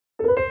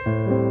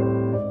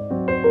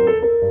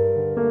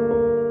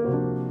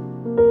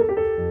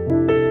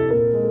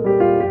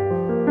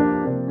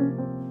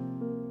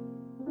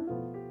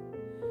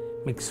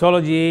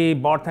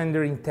mixology,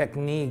 bartending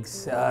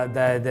techniques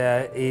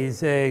that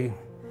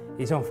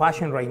is on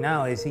fashion right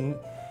now is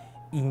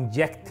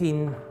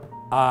injecting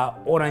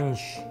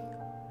orange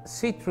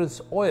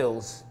citrus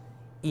oils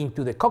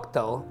into the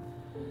cocktail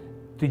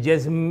to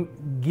just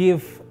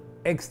give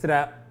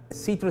extra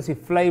citrusy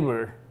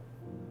flavor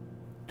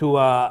to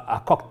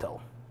a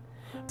cocktail.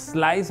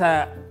 Slice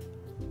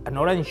an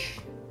orange,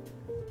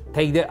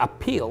 take a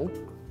peel,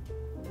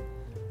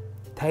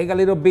 take a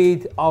little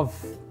bit of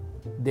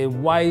the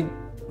white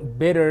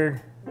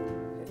bitter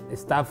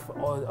stuff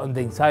on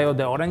the inside of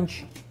the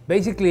orange.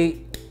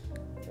 Basically,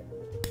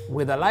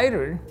 with a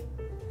lighter,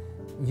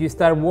 you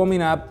start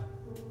warming up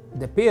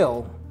the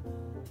peel,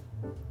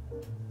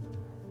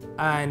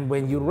 and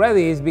when you're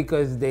ready, it's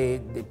because the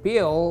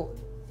peel,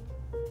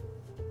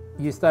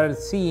 you start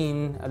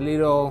seeing a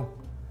little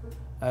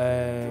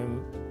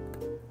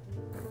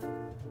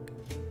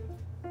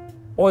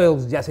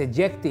oils just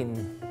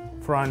ejecting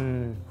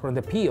from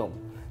the peel.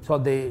 So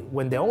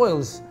when the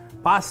oils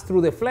pass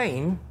through the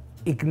flame,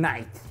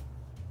 ignite,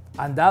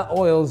 and that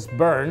oils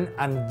burn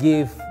and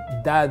give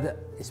that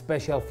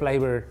special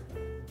flavor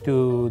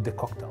to the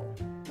cocktail.